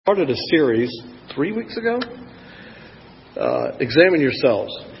Started a series 3 weeks ago. Examine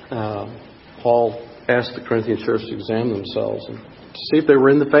yourselves. Paul asked the Corinthian church to examine themselves and to see if they were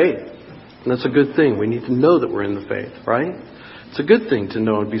in the faith. And that's a good thing. We need to know that we're in the faith, right? It's a good thing to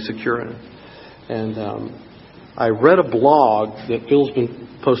know and be secure in it. And I read a blog that Phil's been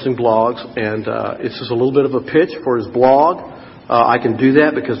posting blogs, and it's just a little bit of a pitch for his blog. I can do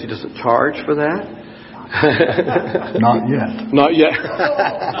that because he doesn't charge for that. Not yet. Not yet.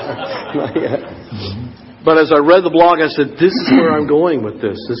 Not yet. Mm-hmm. But as I read the blog, I said, this is where I'm going with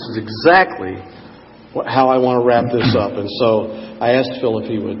this. This is exactly how I want to wrap this up. And so I asked Phil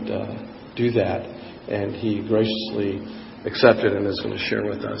if he would do that. And he graciously accepted and is going to share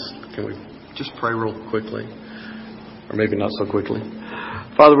with us. Can we just pray real quickly? Or maybe not so quickly.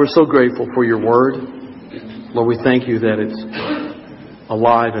 Father, we're so grateful for your word. Lord, we thank you that it's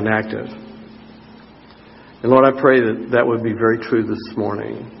alive and active. And Lord, I pray that would be very true this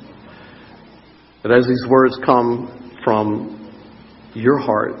morning. That as these words come from your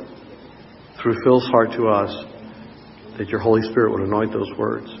heart, through Phil's heart to us, that your Holy Spirit would anoint those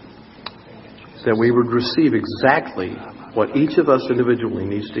words. That we would receive exactly what each of us individually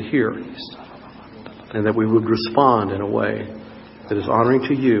needs to hear. And that we would respond in a way that is honoring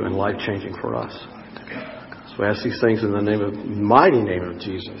to you and life-changing for us. So I ask these things in the mighty name of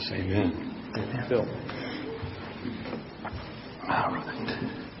Jesus. Amen. Amen. Phil.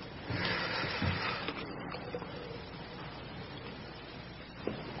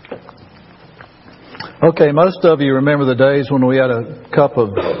 Okay, most of you remember the days when we had a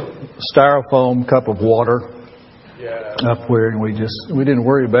styrofoam cup of water up where, and we didn't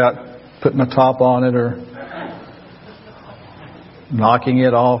worry about putting a top on it or knocking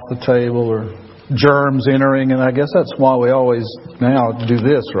it off the table or germs entering, and I guess that's why we always now do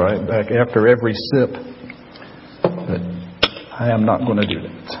this, right, back after every sip. But I am not going to do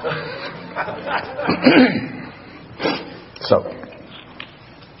that. So,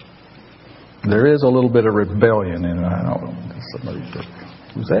 there is a little bit of rebellion in it. I don't know. Somebody said,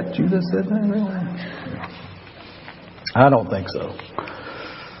 was that you that said that, really? I don't think so.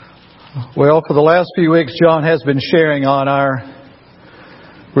 Well, for the last few weeks, John has been sharing on our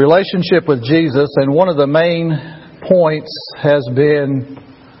relationship with Jesus, and one of the main points has been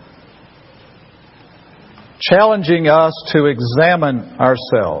challenging us to examine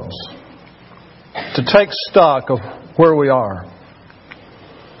ourselves, to take stock of where we are,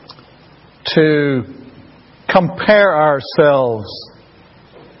 to compare ourselves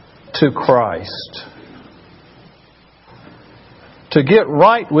to Christ, to get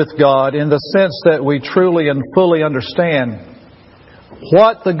right with God in the sense that we truly and fully understand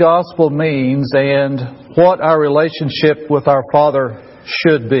what the gospel means and what our relationship with our Father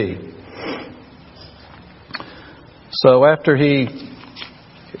should be. So after he,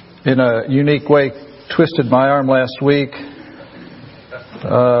 in a unique way, twisted my arm last week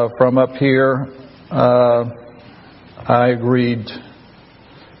from up here, I agreed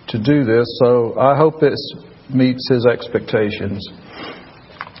to do this. So I hope this meets his expectations.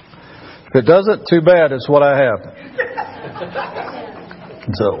 If it doesn't, too bad. It's what I have.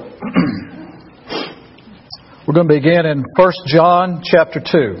 So we're going to begin in 1 John chapter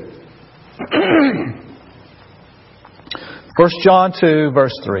 2. 1 John 2,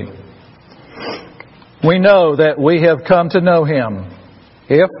 verse 3. We know that we have come to know Him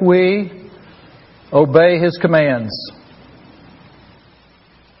if we obey His commands.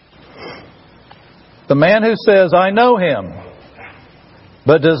 The man who says, I know Him,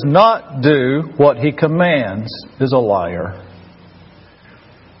 but does not do what He commands is a liar.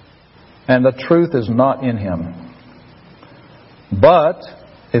 And the truth is not in him. But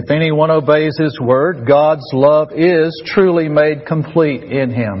if anyone obeys His word, God's love is truly made complete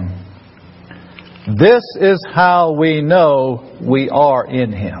in him. This is how we know we are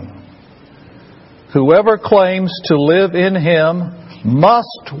in Him. Whoever claims to live in Him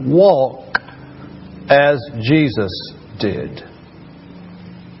must walk as Jesus did.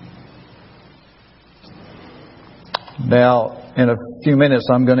 Now, in a few minutes,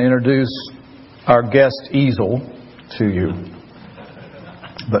 I'm going to introduce our guest easel to you,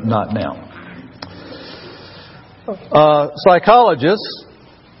 but not now. Psychologists,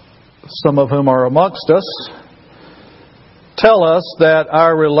 some of whom are amongst us, tell us that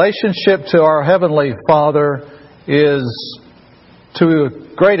our relationship to our Heavenly Father is, to a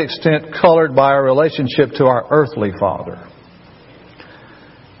great extent, colored by our relationship to our earthly father.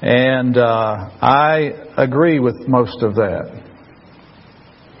 And I agree with most of that.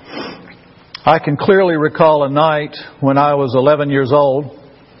 I can clearly recall a night when I was 11 years old,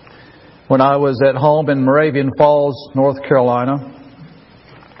 when I was at home in Moravian Falls, North Carolina.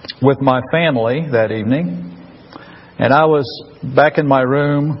 with my family that evening, and I was back in my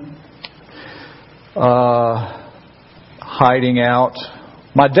room, hiding out.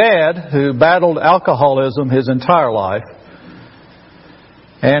 My dad, who battled alcoholism his entire life,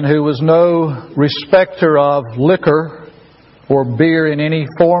 and who was no respecter of liquor or beer in any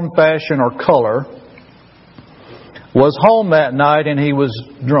form, fashion, or color, was home that night and he was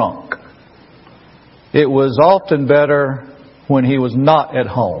drunk. It was often better when he was not at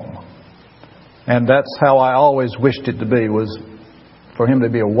home. And that's how I always wished it to be, was for him to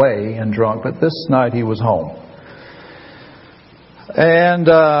be away and drunk. But this night he was home. And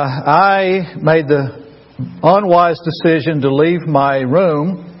I made the unwise decision to leave my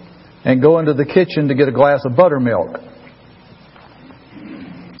room and go into the kitchen to get a glass of buttermilk.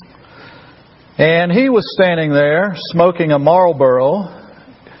 And he was standing there smoking a Marlboro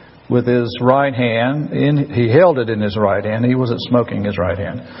with his right hand. He held it in his right hand. He wasn't smoking his right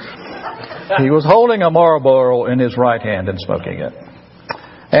hand. He was holding a Marlboro in his right hand and smoking it.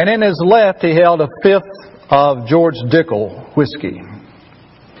 And in his left he held a fifth of George Dickel whiskey,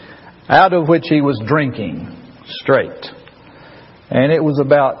 out of which he was drinking straight. And it was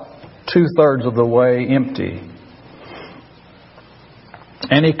about 2/3 of the way empty.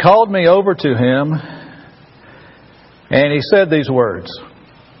 And he called me over to him and he said these words,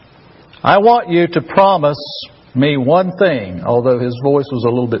 "I want you to promise me one thing," although his voice was a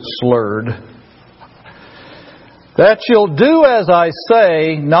little bit slurred, "that you'll do as I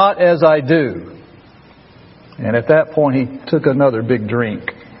say, not as I do." And at that point he took another big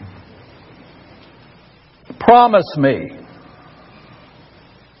drink. "Promise me."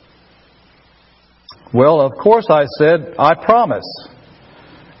 Well, of course I said, "I promise,"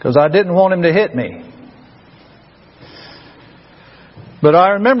 because I didn't want him to hit me. But I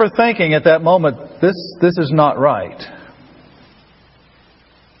remember thinking at that moment, this is not right.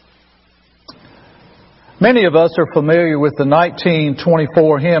 Many of us are familiar with the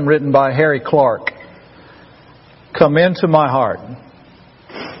 1924 hymn written by Harry Clark, "Come Into My Heart."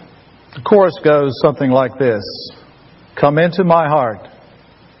 The chorus goes something like this: "Come into my heart.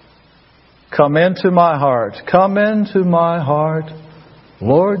 Come into my heart. Come into my heart,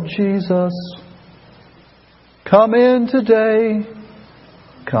 Lord Jesus. Come in today.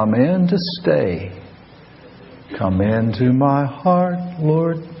 Come in to stay. Come into my heart,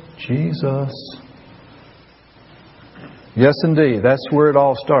 Lord Jesus." Yes, indeed, that's where it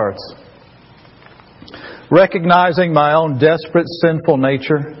all starts. Recognizing my own desperate, sinful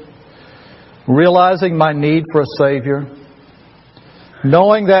nature, realizing my need for a Savior,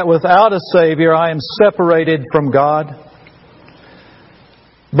 knowing that without a Savior I am separated from God,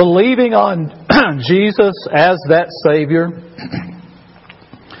 believing on Jesus as that Savior,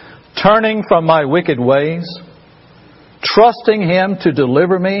 turning from my wicked ways, trusting Him to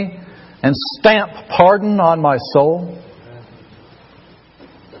deliver me and stamp pardon on my soul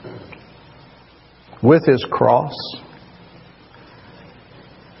with His cross.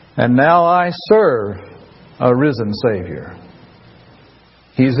 And now I serve a risen Savior.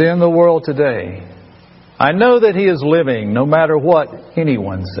 He's in the world today. I know that He is living no matter what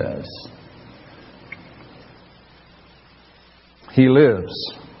anyone says. He lives.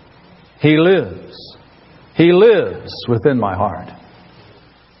 He lives. He lives within my heart.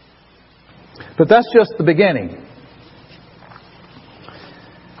 But that's just the beginning.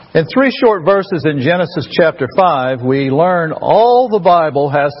 In 3 short verses in Genesis chapter 5, we learn all the Bible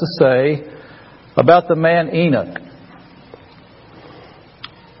has to say about the man Enoch.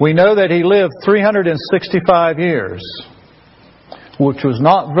 We know that he lived 365 years, which was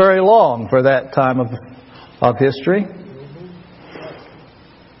not very long for that time of history.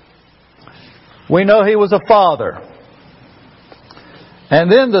 We know he was a father. And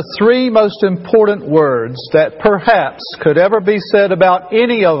then the 3 most important words that perhaps could ever be said about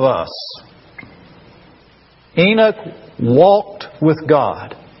any of us. Enoch walked with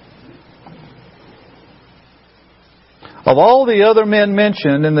God. Of all the other men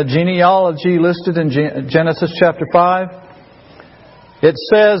mentioned in the genealogy listed in Genesis chapter 5, it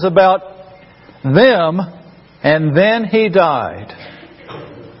says about them, "And then he died,"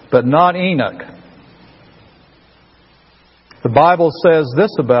 but not Enoch. The Bible says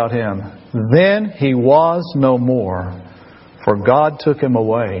this about him: "Then he was no more, for God took him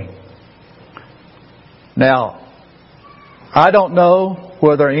away." Now, I don't know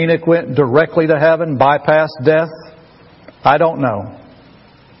whether Enoch went directly to heaven, bypassed death. I don't know.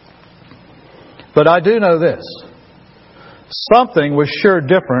 But I do know this: something was sure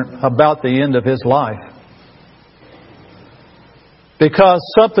different about the end of his life. Because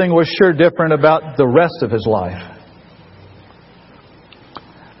something was sure different about the rest of his life.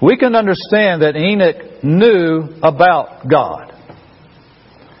 we can understand that Enoch knew about God.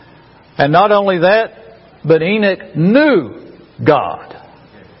 And not only that, but Enoch knew God.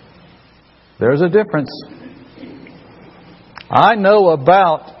 There's a difference. I know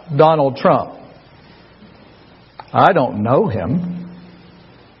about Donald Trump. I don't know him.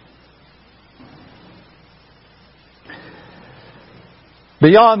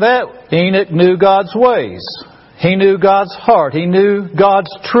 Beyond that, Enoch knew God's ways. He knew God's heart. He knew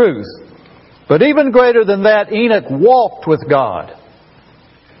God's truth. But even greater than that, Enoch walked with God.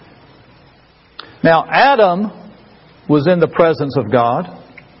 Now, Adam was in the presence of God,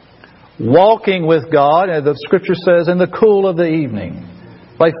 walking with God, and the Scripture says, in the cool of the evening.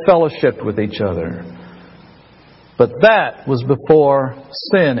 They fellowshiped with each other. But that was before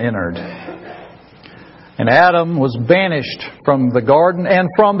sin entered. And Adam was banished from the garden and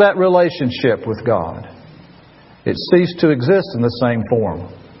from that relationship with God. It ceased to exist in the same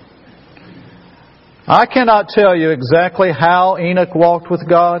form. I cannot tell you exactly how Enoch walked with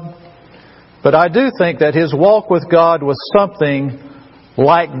God, but I do think that his walk with God was something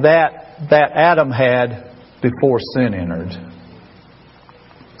like that Adam had before sin entered.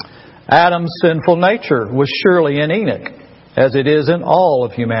 Adam's sinful nature was surely in Enoch, as it is in all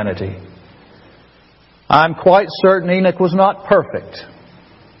of humanity. I'm quite certain Enoch was not perfect.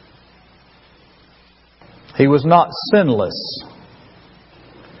 He was not sinless.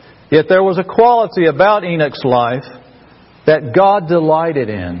 Yet there was a quality about Enoch's life that God delighted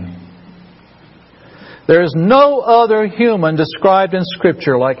in. There is no other human described in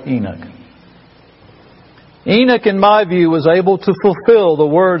Scripture like Enoch. Enoch, in my view, was able to fulfill the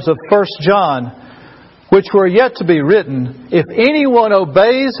words of 1 John, which were yet to be written, if anyone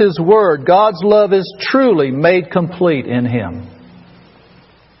obeys His word, God's love is truly made complete in him.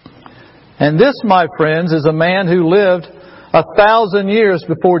 And this, my friends, is a man who lived 1,000 years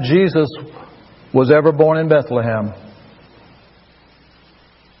before Jesus was ever born in Bethlehem.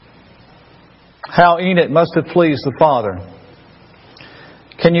 How Enoch must have pleased the Father.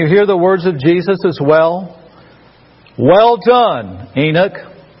 Can you hear the words of Jesus as well? Well done, Enoch,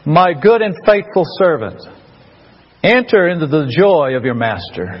 my good and faithful servant. Enter into the joy of your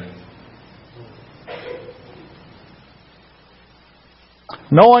master.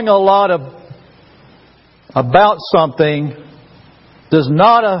 Knowing a lot about something does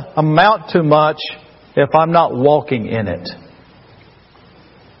not amount to much if I'm not walking in it.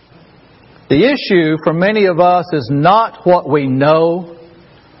 The issue for many of us is not what we know,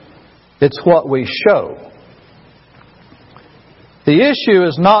 it's what we show. The issue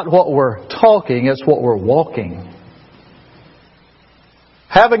is not what we're talking, it's what we're walking.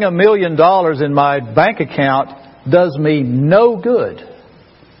 Having $1 million in my bank account does me no good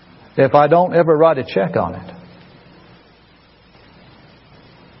if I don't ever write a check on it.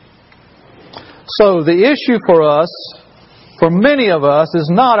 So the issue for us, for many of us, is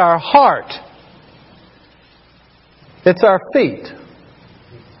not our heart. It's our feet.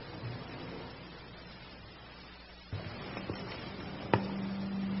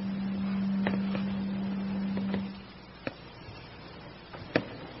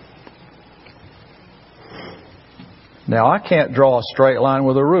 Now, I can't draw a straight line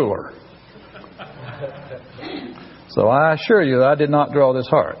with a ruler. So I assure you I did not draw this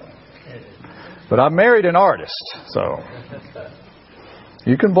heart. But I married an artist, so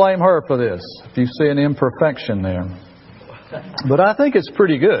you can blame her for this if you see an imperfection there. But I think it's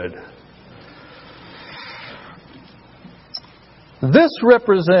pretty good. This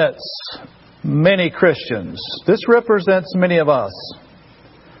represents many Christians. This represents many of us.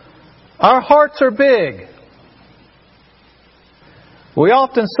 Our hearts are big. We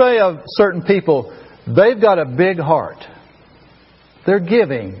often say of certain people, they've got a big heart. They're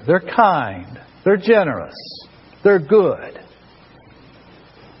giving, they're kind, they're generous, they're good.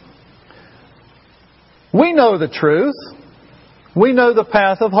 We know the truth. We know the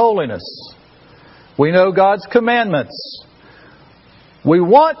path of holiness. We know God's commandments. We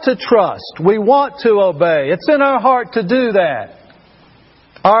want to trust. We want to obey. It's in our heart to do that.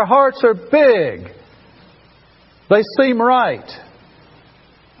 Our hearts are big. They seem right.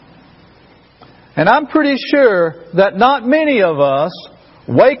 And I'm pretty sure that not many of us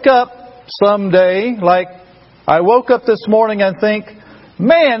wake up someday like I woke up this morning and think,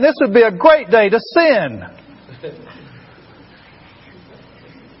 man, this would be a great day to sin.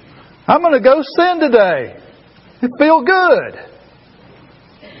 I'm going to go sin today. It feel good.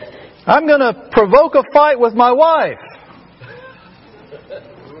 I'm going to provoke a fight with my wife.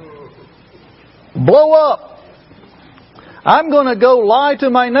 Blow up. I'm going to go lie to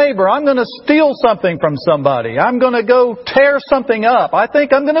my neighbor. I'm going to steal something from somebody. I'm going to go tear something up. I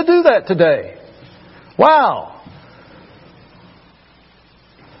think I'm going to do that today. Wow.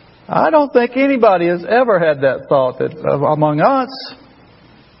 I don't think anybody has ever had that thought among us.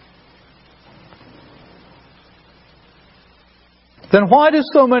 Then why do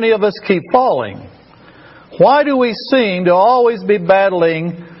so many of us keep falling? Why do we seem to always be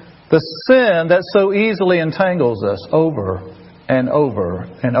battling the sin that so easily entangles us over and over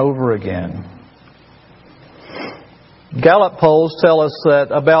and over again? Gallup polls tell us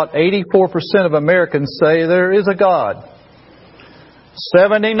that about 84% of Americans say there is a God.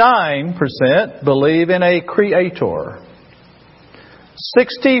 79% believe in a creator.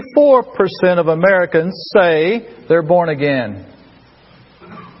 64% of Americans say they're born again.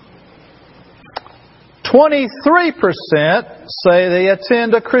 23% say they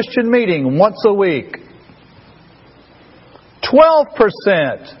attend a Christian meeting once a week.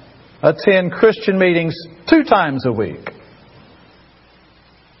 12% attend Christian meetings 2 times a week.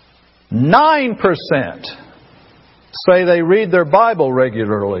 9% say they read their Bible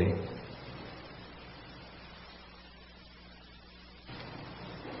regularly.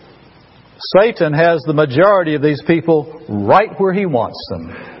 Satan has the majority of these people right where he wants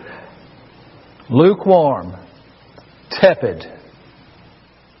them. Lukewarm, tepid,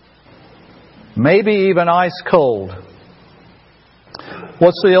 maybe even ice cold.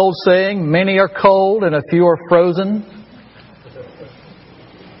 What's the old saying? Many are cold and a few are frozen.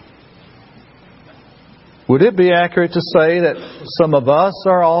 Would it be accurate to say that some of us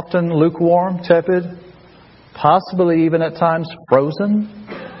are often lukewarm, tepid, possibly even at times frozen?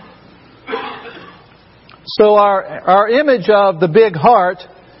 So our image of the big heart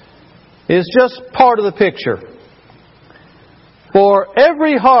is just part of the picture. For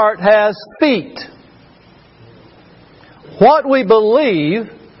every heart has feet. What we believe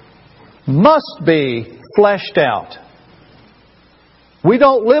must be fleshed out. We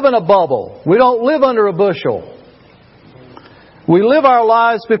don't live in a bubble. We don't live under a bushel. We live our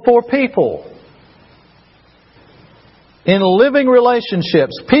lives before people. In living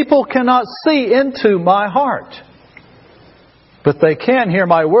relationships, people cannot see into my heart, but they can hear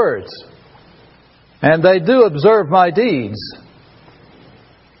my words. And they do observe my deeds.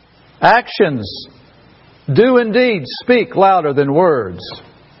 Actions do indeed speak louder than words.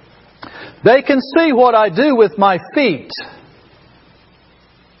 They can see what I do with my feet.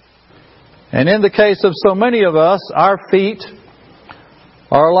 And in the case of so many of us, our feet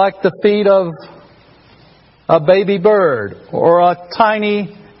are like the feet of a baby bird or a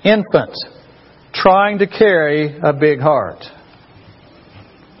tiny infant trying to carry a big heart.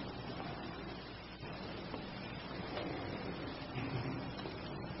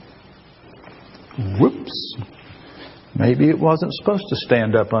 Whoops. Maybe it wasn't supposed to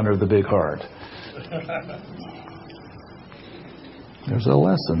stand up under the big heart. There's a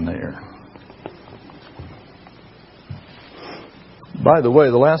lesson there. By the way,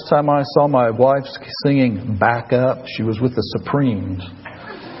 the last time I saw my wife singing Back Up, she was with the Supremes.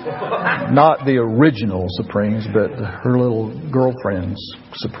 Not the original Supremes, but her little girlfriend's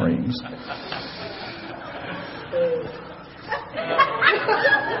Supremes.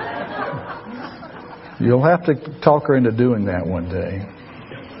 You'll have to talk her into doing that one day.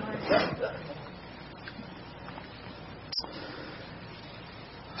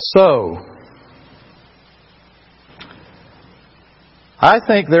 So, I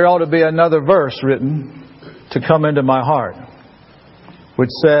think there ought to be another verse written to come into my heart,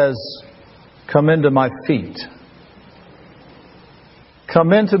 which says, "Come into my feet."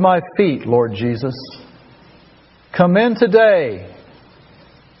 Come into my feet, Lord Jesus. Come in today.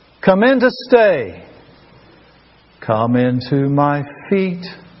 Come in to stay. Come into my feet,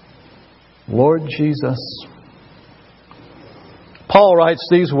 Lord Jesus. Paul writes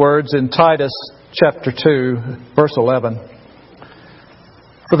these words in Titus chapter 2, verse 11.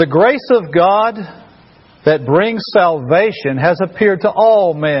 For the grace of God that brings salvation has appeared to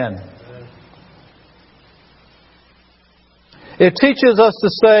all men. It teaches us to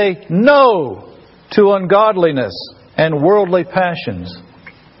say no to ungodliness and worldly passions,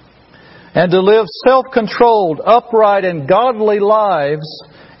 and to live self-controlled, upright, and godly lives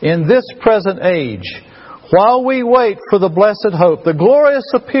in this present age, while we wait for the blessed hope, the glorious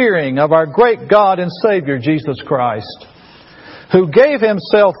appearing of our great God and Savior, Jesus Christ, who gave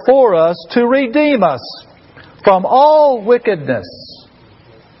Himself for us to redeem us from all wickedness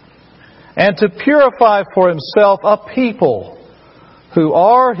and to purify for Himself a people who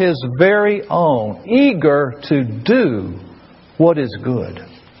are His very own, eager to do what is good.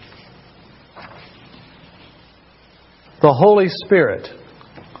 the Holy Spirit,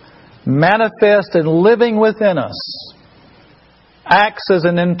 manifest and living within us, acts as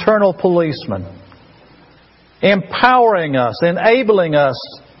an internal policeman, empowering us, enabling us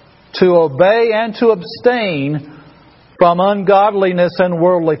to obey and to abstain from ungodliness and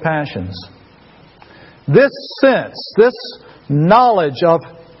worldly passions. This sense, this knowledge of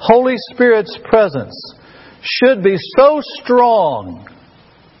Holy Spirit's presence should be so strong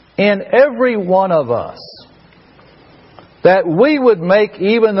in every one of us that we would make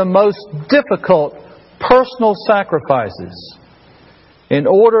even the most difficult personal sacrifices in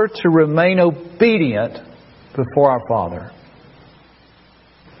order to remain obedient before our Father.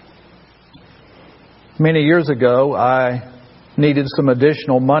 Many years ago, I needed some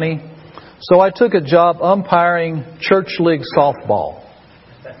additional money, so I took a job umpiring church league softball.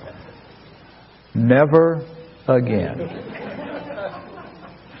 Never again.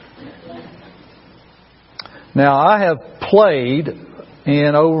 Now, I have played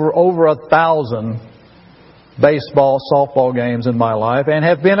in over 1,000 baseball, softball games in my life and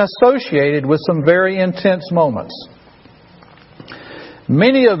have been associated with some very intense moments.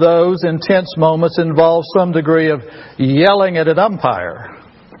 Many of those intense moments involve some degree of yelling at an umpire.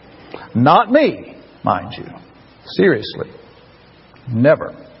 Not me, mind you. Seriously.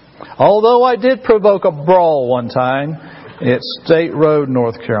 Never. Although I did provoke a brawl one time at State Road,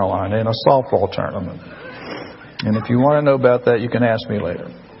 North Carolina, in a softball tournament. And if you want to know about that, you can ask me later.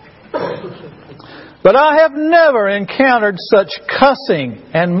 But I have never encountered such cussing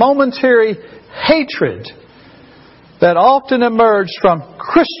and momentary hatred that often emerged from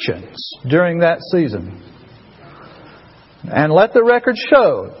Christians during that season. And let the record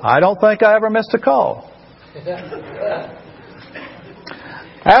show, I don't think I ever missed a call.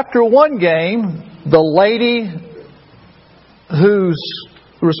 After one game, the lady whose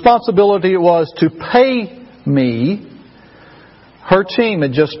responsibility it was to pay me, her team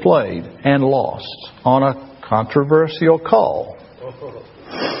had just played and lost on a controversial call.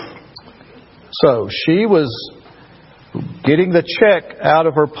 So she was getting the check out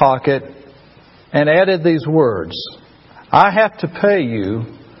of her pocket and added these words: I have to pay you,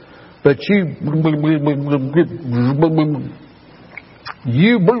 but you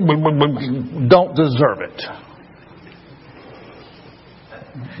don't deserve it.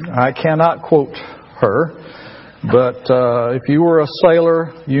 I cannot quote her, but if you were a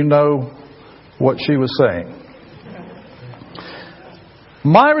sailor, you know what she was saying.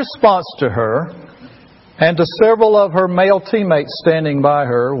 My response to her and to several of her male teammates standing by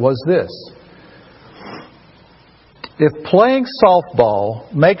her was this: if playing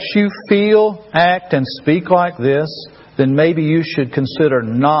softball makes you feel, act, and speak like this, then maybe you should consider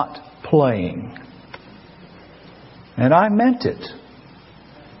not playing. And I meant it.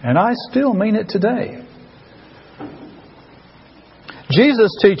 And I still mean it today.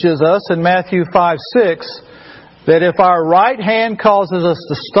 Jesus teaches us in Matthew 5:6 that if our right hand causes us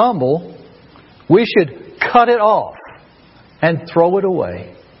to stumble, we should cut it off and throw it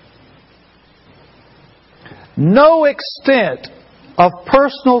away. No extent of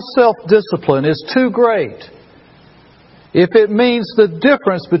personal self-discipline is too great if it means the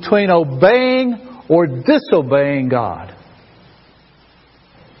difference between obeying or disobeying God.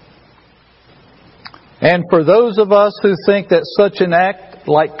 And for those of us who think that such an act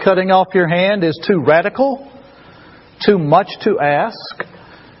like cutting off your hand is too radical, too much to ask,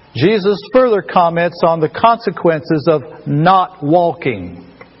 Jesus further comments on the consequences of not walking.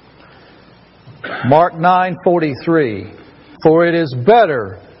 Mark 9:43, for it is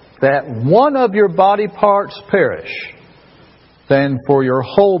better that one of your body parts perish than for your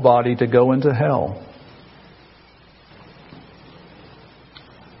whole body to go into hell.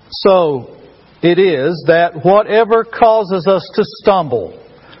 So, it is that whatever causes us to stumble,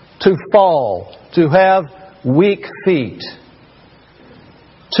 to fall, to have weak feet,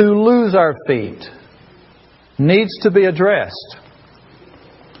 to lose our feet, needs to be addressed.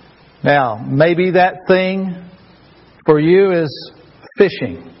 Now, maybe that thing for you is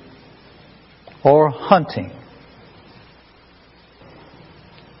fishing or hunting,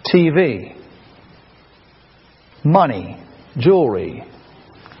 TV, money, jewelry,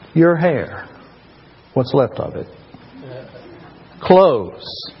 your hair. What's left of it? Clothes.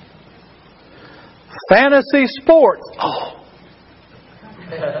 Fantasy sports. Oh.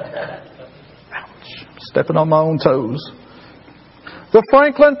 Ouch. Stepping on my own toes. The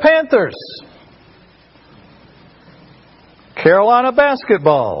Franklin Panthers. Carolina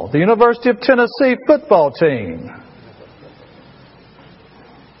basketball. The University of Tennessee football team.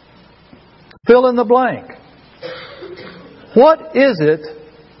 Fill in the blank. What is it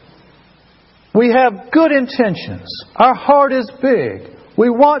We have good intentions. Our heart is big. We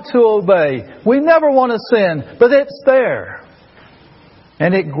want to obey. We never want to sin, but it's there.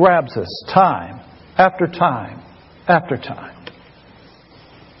 And it grabs us time after time after time.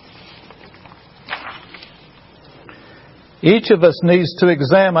 Each of us needs to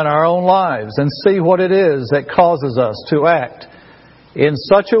examine our own lives and see what it is that causes us to act in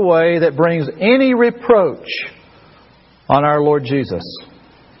such a way that brings any reproach on our Lord Jesus.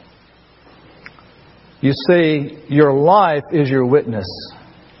 You see, your life is your witness.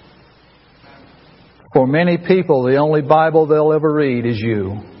 For many people, the only Bible they'll ever read is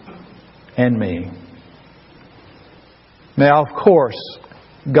you and me. Now, of course,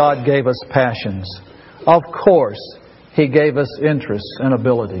 God gave us passions. Of course, He gave us interests and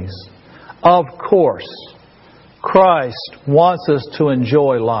abilities. Of course, Christ wants us to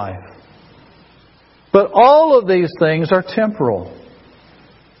enjoy life. But all of these things are temporal.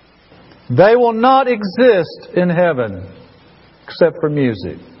 They will not exist in heaven, except for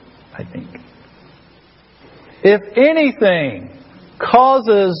music, I think. If anything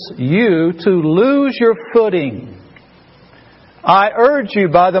causes you to lose your footing, I urge you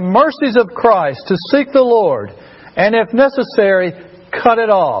by the mercies of Christ to seek the Lord, and if necessary, cut it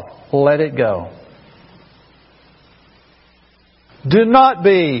off. Let it go. Do not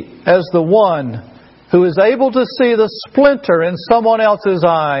be as the one who is able to see the splinter in someone else's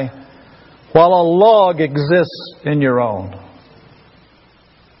eye while a log exists in your own.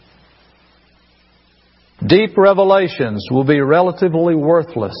 Deep revelations will be relatively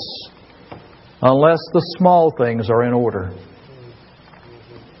worthless unless the small things are in order.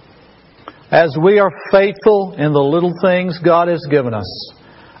 As we are faithful in the little things God has given us,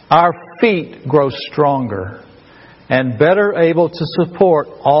 our feet grow stronger and better able to support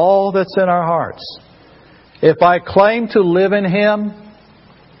all that's in our hearts. If I claim to live in Him,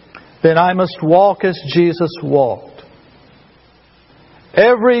 then I must walk as Jesus walked.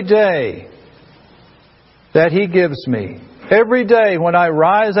 Every day that He gives me, every day when I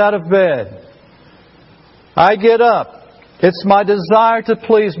rise out of bed, I get up. It's my desire to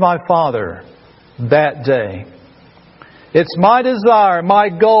please my Father that day. It's my desire, my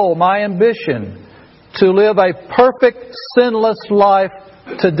goal, my ambition to live a perfect, sinless life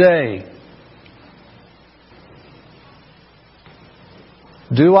today.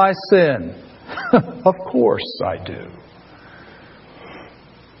 Do I sin? Of course I do.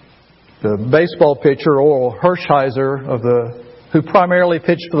 The baseball pitcher, Orel Hershiser, who primarily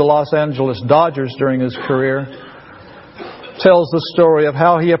pitched for the Los Angeles Dodgers during his career, tells the story of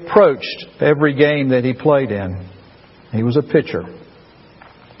how he approached every game that he played in. He was a pitcher.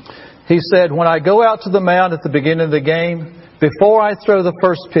 He said, when I go out to the mound at the beginning of the game, before I throw the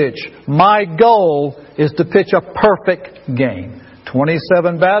first pitch, my goal is to pitch a perfect game.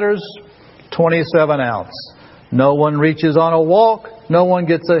 27 batters, 27 outs. No one reaches on a walk, no one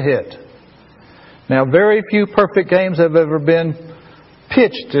gets a hit. Now, very few perfect games have ever been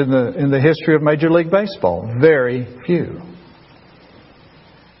pitched in the history of Major League Baseball. Very few.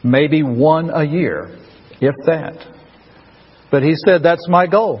 Maybe one a year, if that. But he said, that's my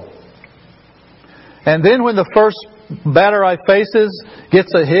goal. And then when the first batter I faces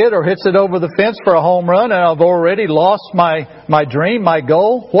gets a hit or hits it over the fence for a home run and I've already lost my dream, my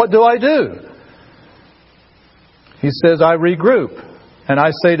goal, what do? He says, I regroup. And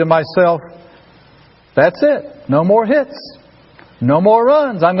I say to myself, that's it. No more hits. No more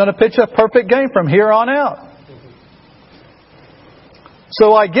runs. I'm going to pitch a perfect game from here on out.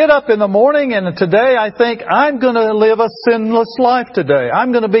 So I get up in the morning and today I think I'm going to live a sinless life today.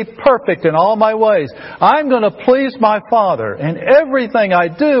 I'm going to be perfect in all my ways. I'm going to please my Father in everything I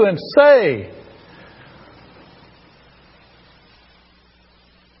do and say.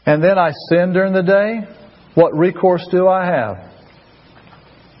 And then I sin during the day. What recourse do I have?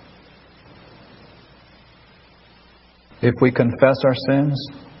 If we confess our sins,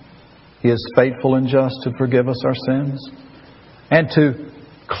 He is faithful and just to forgive us our sins and to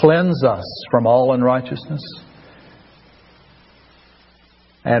cleanse us from all unrighteousness.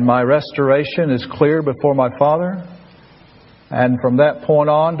 And my restoration is clear before my Father. And from that point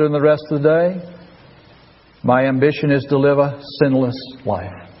on, during the rest of the day, my ambition is to live a sinless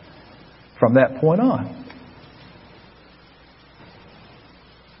life. From that point on.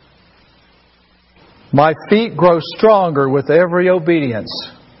 My feet grow stronger with every obedience.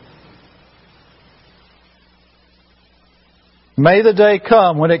 May the day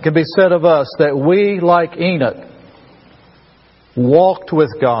come when it can be said of us that we, like Enoch, walked with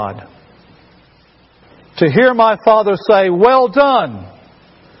God. To hear my Father say, well done,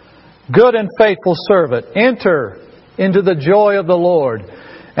 good and faithful servant. Enter into the joy of the Lord.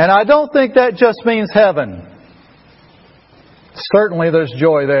 And I don't think that just means heaven. Certainly there's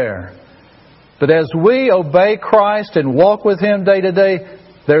joy there. But as we obey Christ and walk with Him day to day,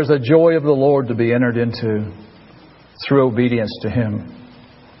 there's a joy of the Lord to be entered into through obedience to Him.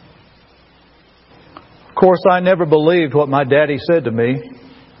 Of course, I never believed what my daddy said to me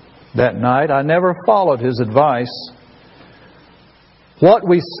that night. I never followed his advice. What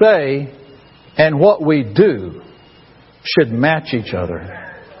we say and what we do should match each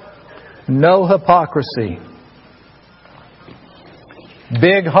other. No hypocrisy.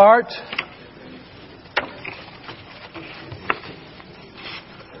 Big heart.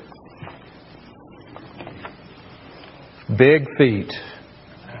 Big feet.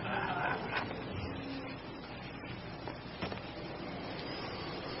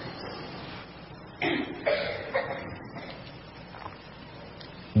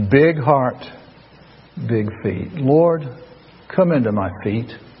 Big heart, big feet. Lord, come into my feet.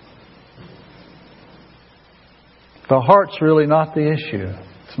 The heart's really not the issue.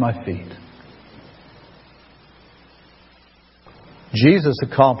 It's my feet. Jesus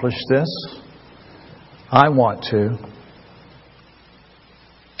accomplished this. I want to.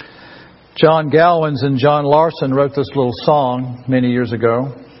 John Gowans and John Larson wrote this little song many years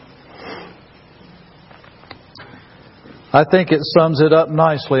ago. I think it sums it up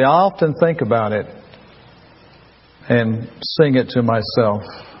nicely. I often think about it and sing it to myself.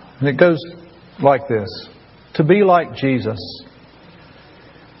 And it goes like this. To be like Jesus.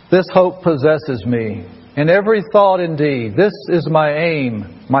 This hope possesses me. In every thought and deed. This is my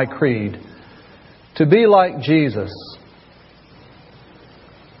aim, my creed. To be like Jesus.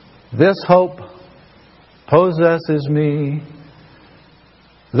 This hope possesses me.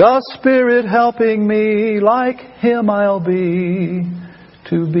 The Spirit helping me, like Him I'll be.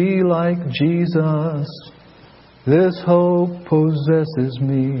 To be like Jesus. This hope possesses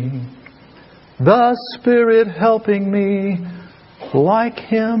me. The Spirit helping me, like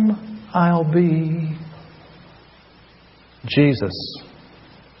Him I'll be. Jesus,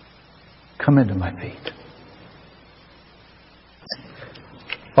 come into my feet.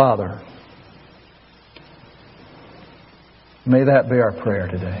 Father, may that be our prayer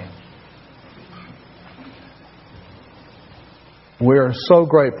today. We are so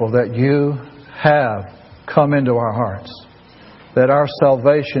grateful that You have come into our hearts, that our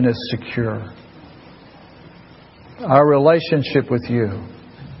salvation is secure. Our relationship with You.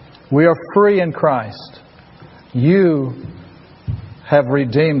 We are free in Christ. You have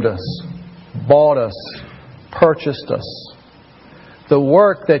redeemed us, bought us, purchased us. The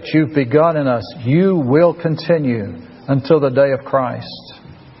work that You've begun in us, You will continue until the day of Christ.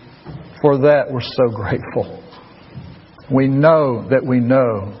 For that, we're so grateful. We know that we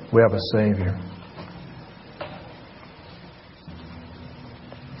know we have a Savior.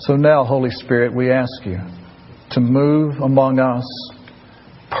 So now, Holy Spirit, we ask You to move among us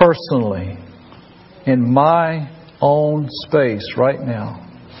personally in my own space right now.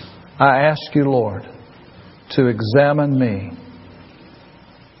 I ask You, Lord, to examine me,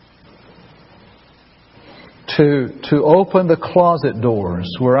 to open the closet doors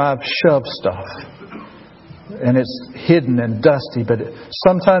where I've shoved stuff and it's hidden and dusty, but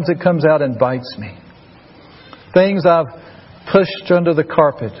sometimes it comes out and bites me. Things I've pushed under the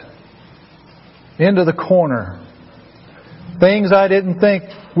carpet, into the corner. Things I didn't think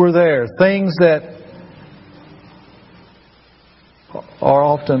were there. Things that are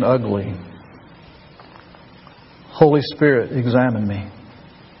often ugly. Holy Spirit, examine me.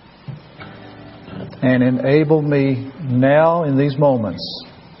 And enable me now in these moments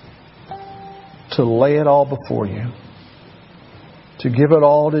to lay it all before You. To give it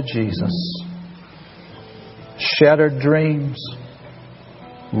all to Jesus. Shattered dreams,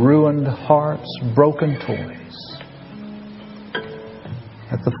 ruined hearts, broken toys.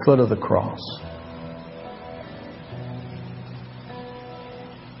 At the foot of the cross.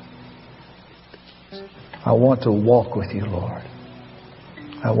 I want to walk with You, Lord.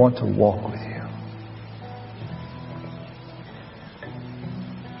 I want to walk with You.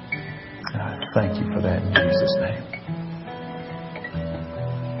 And I thank You for that in Jesus' name.